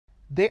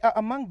They are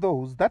among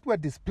those that were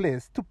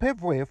displaced to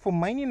pave way for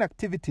mining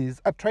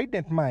activities at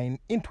Trident mine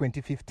in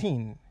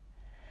 2015.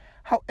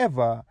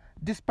 However,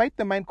 despite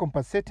the mine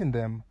compensating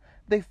them,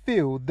 they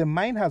feel the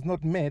mine has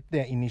not met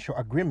their initial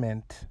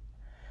agreement.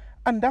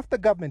 And after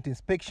government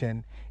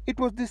inspection, it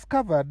was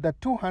discovered that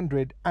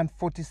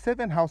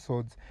 247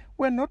 households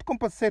were not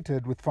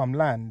compensated with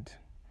farmland.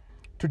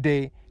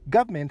 Today,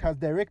 government has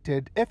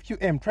directed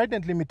FQM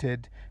Trident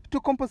Limited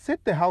to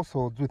compensate the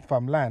households with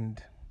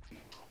farmland.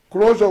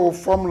 Closure of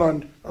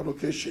farmland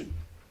allocation.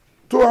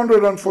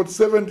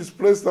 247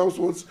 displaced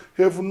households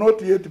have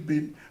not yet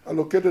been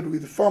allocated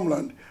with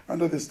farmland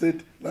under the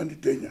state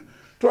land tenure.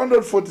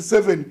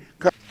 247.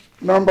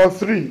 Number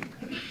 3,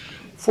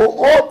 for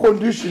all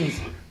conditions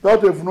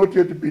that have not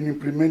yet been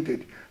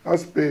implemented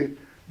as per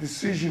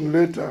decision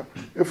letter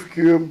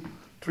FQM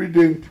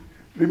Trident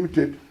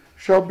Limited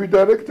shall be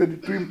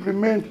directed to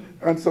implement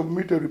and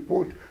submit a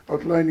report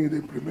outlining the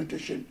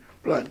implementation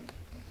plan.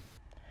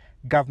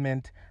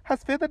 Government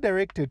has further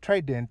directed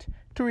Trident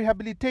to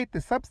rehabilitate the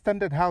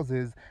substandard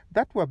houses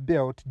that were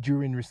built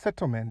during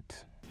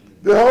resettlement.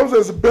 The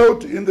houses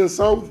built in the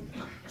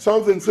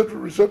southern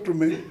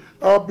resettlement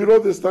are below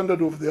the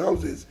standard of the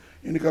houses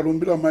in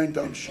Kalumbila Mine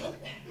Township.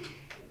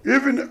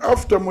 Even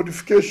after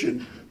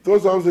modification,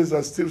 those houses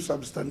are still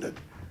substandard.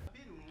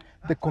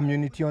 The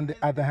community, on the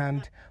other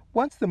hand,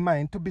 wants the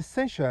mine to be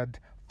censured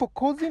for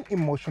causing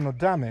emotional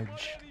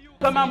damage.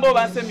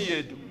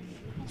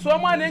 So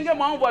mwanenge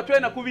mwanvu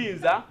atwena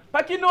kubinza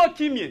pakino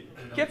kimye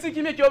ketsi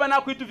kimye kyoba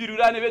nakwitu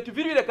virulane betu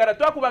virule kara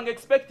twakubanga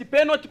expect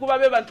penalty kuba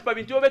bebantu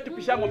pabintu betu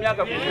pishango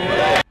myaka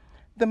kuzura.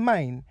 The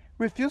mine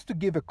refused to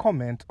give a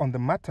comment on the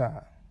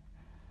matter.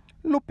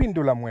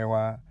 Lupindula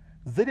Mwewa,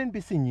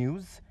 ZNBC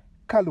News,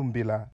 Kalumbila.